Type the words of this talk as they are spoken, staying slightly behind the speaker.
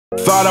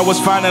thought I was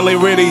finally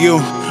rid of you,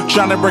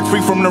 trying to break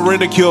free from the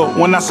ridicule.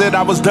 When I said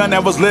I was done,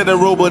 that was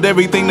literal, but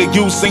everything to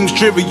you seems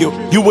trivial.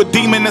 You a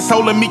demon that's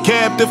holding me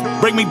captive,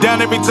 break me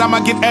down every time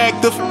I get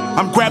active.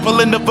 I'm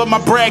grappling up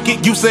my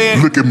bracket, you said,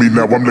 look at me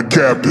now, I'm the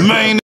captain.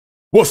 Man.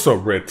 What's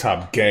up,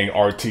 RedTop gang?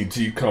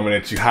 RTG coming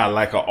at you hot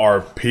like a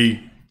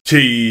RPG.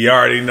 You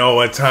already know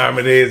what time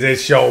it is.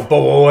 It's your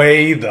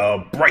boy,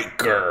 the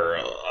breaker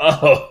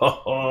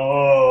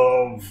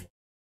of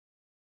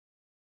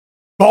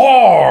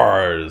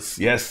bars.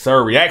 Yes,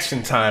 sir.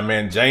 Reaction time,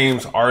 man.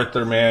 James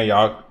Arthur, man.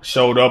 Y'all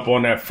showed up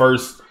on that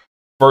first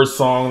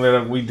song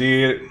that we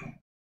did.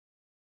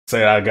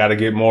 Say I gotta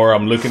get more.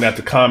 I'm looking at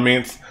the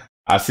comments.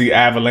 I see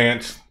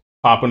Avalanche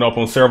popping up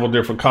on several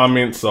different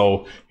comments.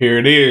 So here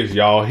it is.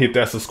 Y'all hit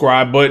that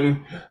subscribe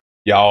button.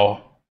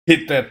 Y'all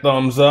hit that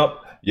thumbs up.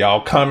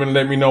 Y'all comment,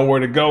 let me know where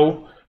to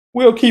go.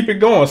 We'll keep it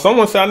going.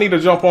 Someone said I need to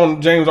jump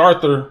on James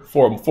Arthur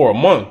for a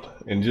month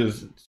and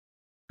just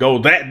go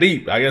that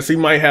deep. I guess he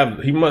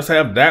must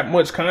have that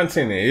much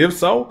content. And if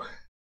so,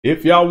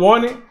 if y'all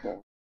want it,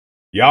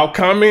 y'all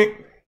comment,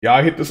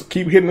 y'all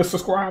keep hitting the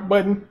subscribe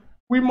button.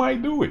 We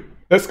might do it.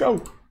 Let's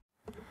go.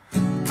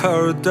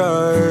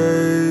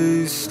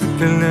 Paradise,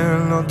 sleeping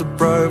in on the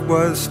bright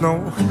white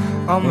snow.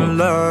 I'm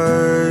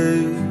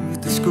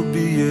alive. This could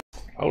be it.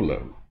 Hold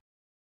up.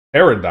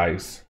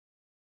 Paradise.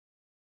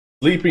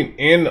 Sleeping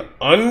in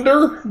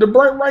under the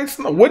bright white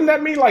snow. Wouldn't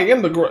that mean like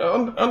in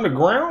the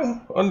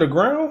underground?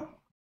 Underground?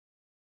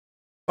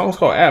 Song's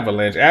called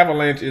Avalanche.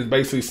 Avalanche is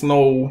basically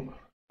snow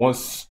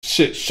once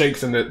shit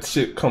shakes and that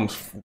shit comes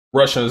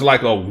rushing. It's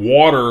like a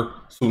water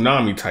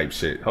tsunami type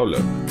shit. Hold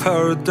up.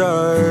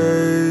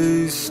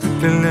 Paradise,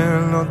 sleeping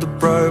in on the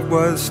bright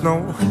white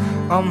snow.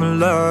 I'm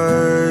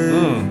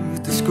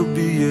alive. This could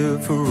be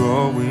it for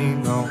all we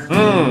know.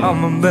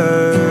 I'm a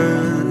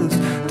mess.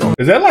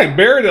 Is that like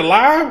Buried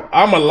Alive?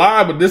 I'm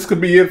alive, but this could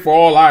be it for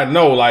all I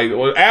know. Like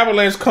when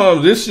Avalanche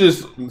comes, it's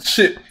just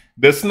shit.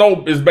 The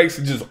snow is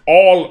basically just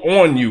all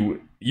on you.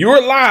 You're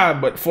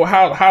alive, but for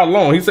how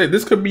long? He said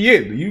this could be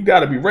it. You got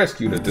to be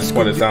rescued. At this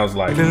point, it sounds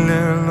like.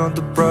 On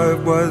the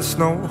bright white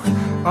snow,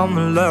 I'm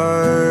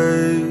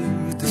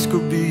alive. This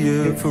could be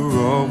it for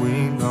all we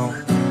know.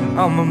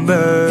 I'm a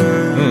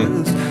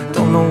mess.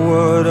 Don't know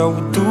what I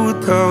would do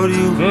without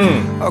you.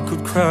 I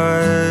could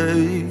cry,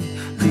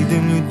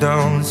 leading you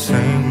down the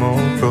same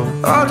old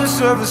road. I just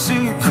ever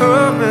see you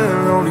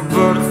coming. Only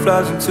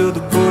butterflies until the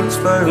bullets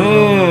fly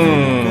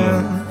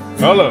around.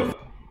 Hello.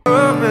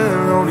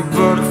 Only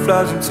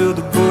butterflies until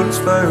the bullets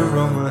fly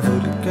around my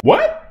head again.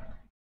 What?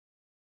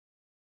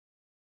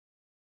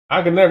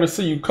 I can never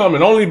see you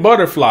coming. Only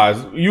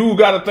butterflies. You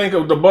got to think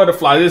of the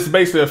butterfly. It's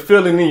basically a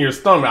feeling in your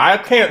stomach. I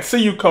can't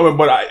see you coming,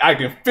 but I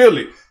can feel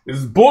it.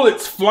 There's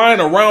bullets flying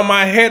around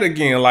my head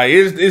again. Like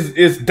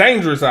it's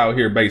dangerous out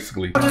here,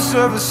 basically. I just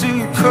ever see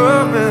you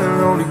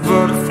coming. Only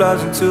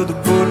butterflies until the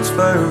bullets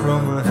fly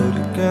around my head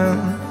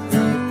again.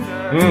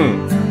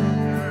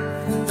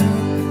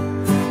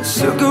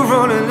 Sick of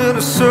running in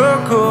a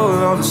circle.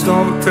 All the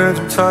stomach pains,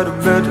 I'm tired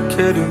of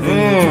educating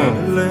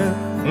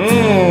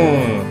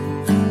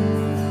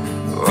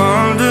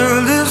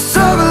under this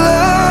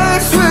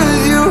avalanche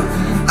with you,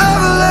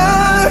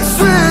 avalanche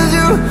with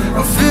you. I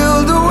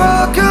feel the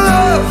walking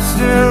lost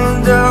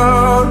and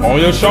down on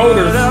your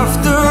shoulders. But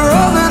after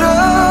all that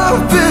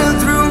I've been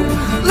through,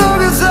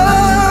 long as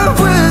I'm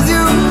with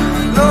you,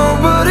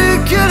 nobody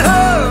can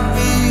hurt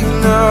me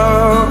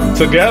now.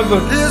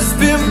 Together. It's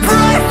been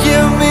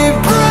breaking me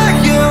down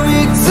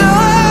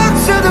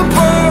to the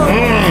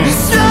bone.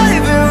 It's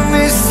driving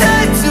me,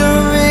 say to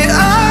me,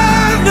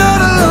 I'm not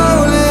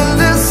alone in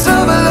this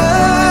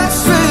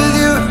avalanche with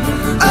you,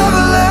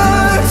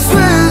 avalanche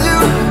with you.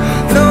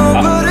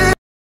 Nobody.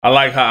 I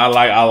like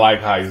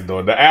how he's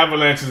doing. The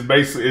avalanche is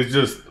basically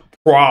just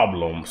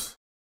problems,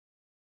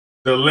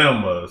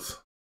 dilemmas,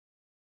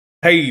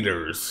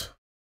 haters,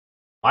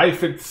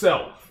 life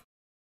itself,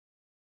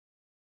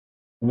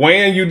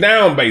 weighing you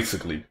down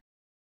basically.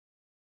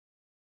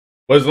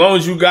 But as long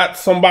as you got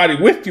somebody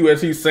with you,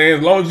 as he's saying,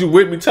 as long as you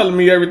with me, telling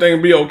me everything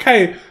will be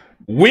okay,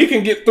 we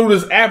can get through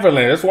this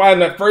avalanche. That's why in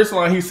that first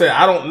line he said,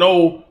 I don't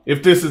know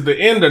if this is the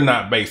end or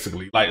not,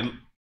 basically. Like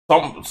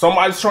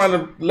somebody's trying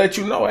to let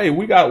you know, hey,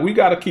 we got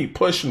to keep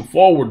pushing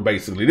forward,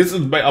 basically. This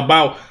is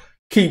about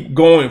keep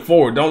going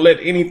forward. Don't let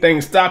anything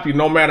stop you,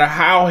 no matter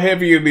how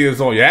heavy it is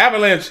on you.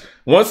 Avalanche,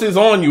 once it's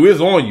on you, it's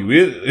on you.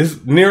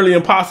 It's nearly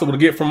impossible to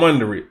get from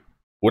under it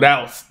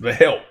without the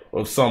help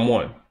of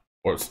someone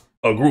or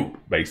a group,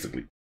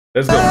 basically.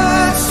 Let's go.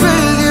 Avalanche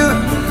with you,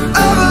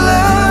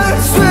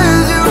 avalanche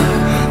with you.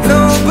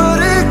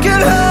 Nobody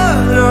can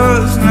hurt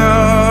us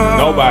now.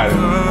 Nobody.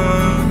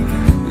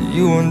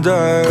 You and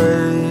I,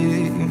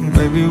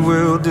 maybe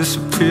we'll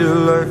disappear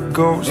like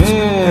ghosts,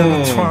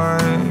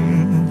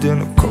 intertwined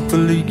in a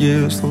couple of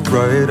years. They'll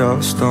write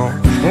our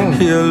stone.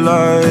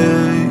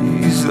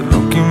 Realize the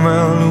lucky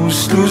man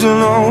who's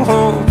losing all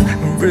hope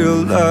in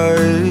real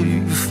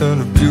life,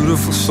 and a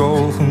beautiful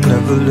soul who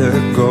never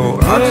let go.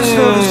 I just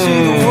never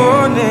see the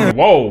warning.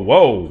 Whoa,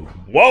 whoa,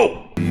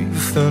 whoa.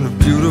 truth and a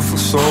beautiful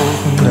soul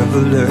who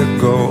never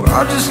let go.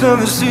 I just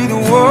never see the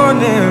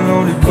warning,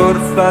 only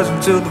butterflies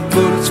until the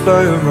bullets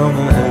fly around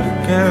my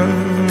head again.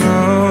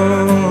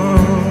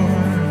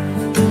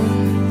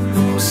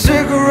 I'm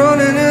sick of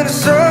running in a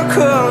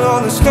circle,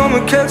 all the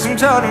stomach aches, I'm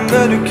tired of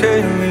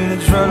medicating me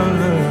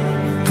adrenaline.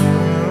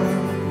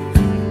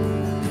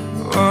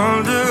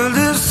 Under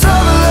this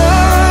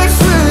avalanche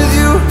with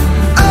you,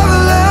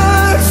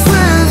 avalanche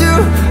with you,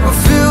 I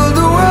feel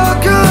the world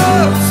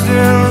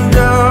collapsing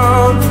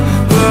down.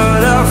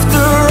 But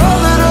after all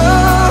that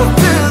I've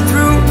been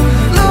through,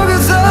 long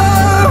as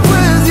I'm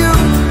with you,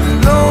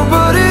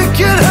 nobody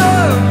can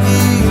hurt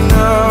me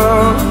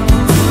now.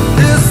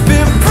 It's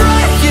been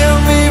breaking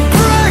me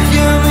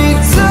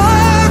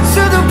down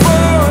to the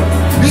bone.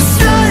 You're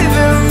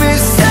saving me,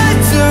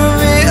 said to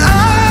me,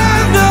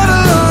 I'm not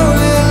alone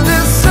in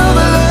this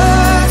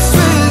avalanche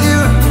with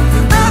you,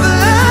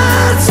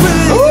 avalanche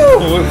with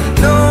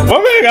you. My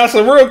man got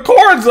some real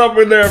chords up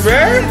in there,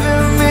 man.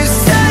 Saving me,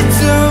 said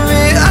to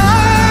me,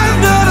 I'm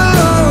not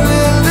alone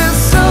in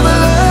this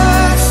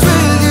avalanche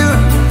with you,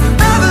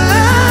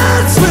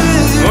 avalanche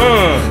with you.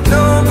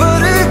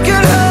 Nobody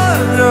can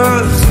hurt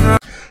us now.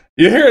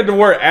 You hear the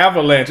word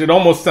avalanche, it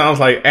almost sounds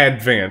like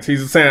advance.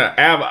 He's saying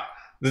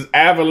this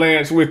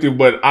avalanche with you,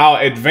 but I'll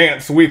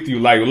advance with you.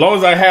 Like, as long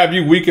as I have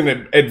you, we can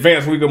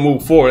advance, we can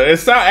move forward.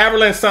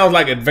 Avalanche sounds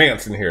like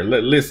advance in here.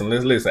 Listen,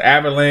 let's listen.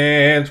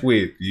 Avalanche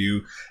with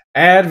you,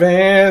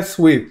 advance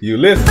with you.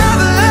 Listen.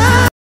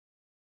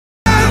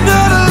 I'm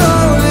not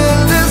alone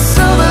in this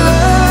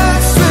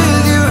avalanche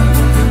with you,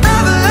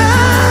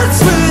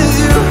 avalanche with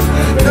you.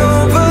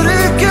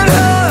 Nobody can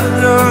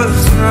hurt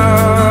us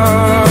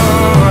now.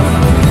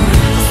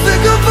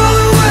 Think of all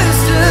the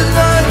wasted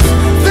nights,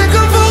 think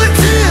of all the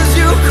tears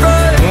you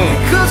cried.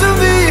 Because of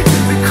me,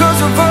 because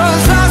of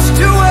us, lost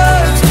your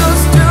words,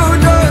 just two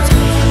dots.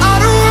 I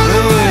don't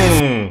wanna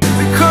waste.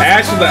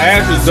 Ashes to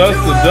ashes, dust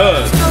to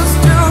dust. Just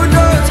two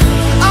dots.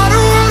 I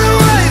don't wanna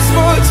waste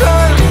more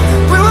time.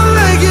 We will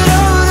make it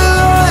out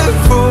alive.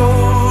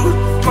 Hold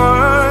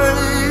my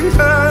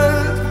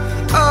hand,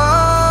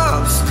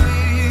 I'll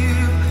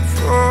sleep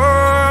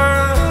forever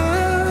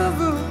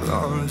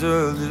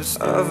under this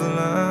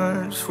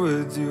avalanche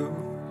with you,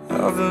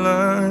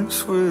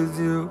 avalanche with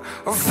you.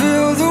 I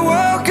feel the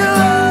world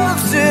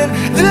collapsing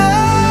down.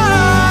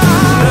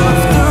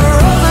 After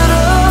all that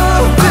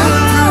I've been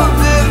through,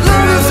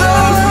 long as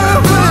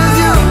I'm with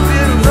you,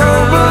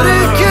 nobody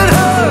can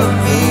hurt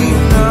me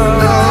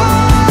now.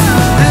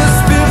 It's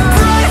been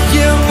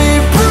breaking me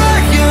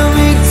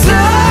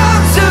down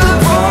to the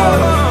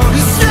bone.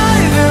 You're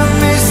saving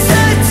me,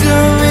 said to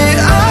me,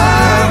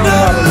 I'm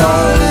not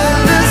alone in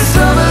this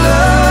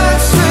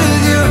avalanche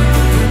with you,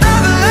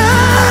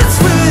 avalanche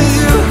with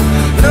you.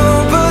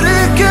 Nobody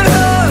can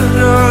hurt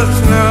us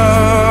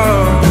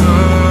now.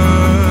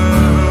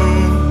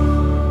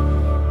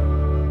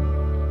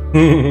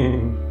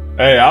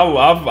 Hey,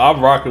 I'm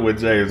rocking with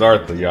James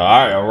Arthur, y'all.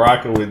 I'm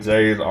rocking with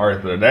James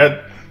Arthur.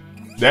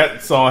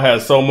 That song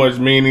has so much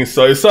meaning.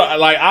 So it's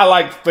like, I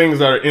like things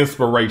that are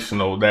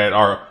inspirational, that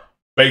are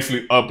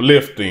basically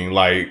uplifting.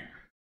 Like,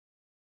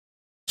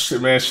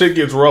 shit, man, shit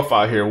gets rough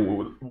out here.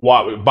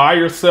 By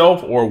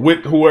yourself or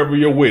with whoever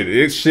you're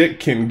with, shit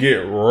can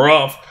get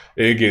rough.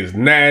 It gets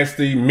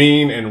nasty,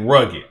 mean, and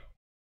rugged.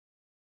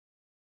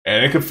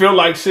 And it can feel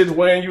like shit's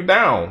weighing you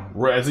down.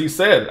 As he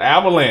said,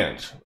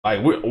 avalanche.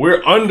 Like, we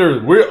are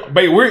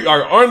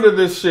under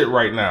this shit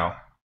right now.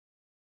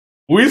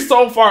 We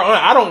so far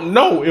I don't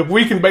know if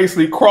we can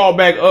basically crawl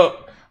back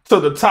up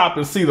to the top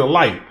and see the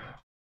light.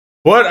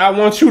 But I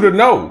want you to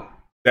know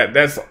that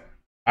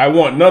I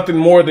want nothing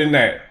more than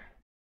that. As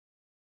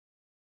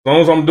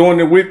long as I'm doing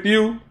it with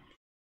you,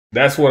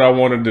 that's what I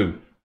want to do.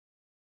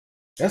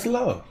 That's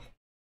love.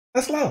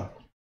 That's love.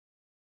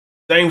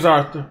 James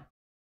Arthur.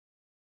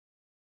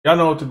 Y'all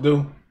know what to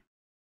do.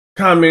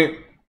 Comment.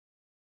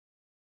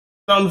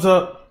 Thumbs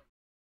up.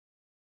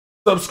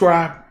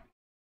 Subscribe.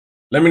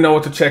 Let me know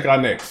what to check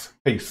out next.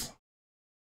 Peace.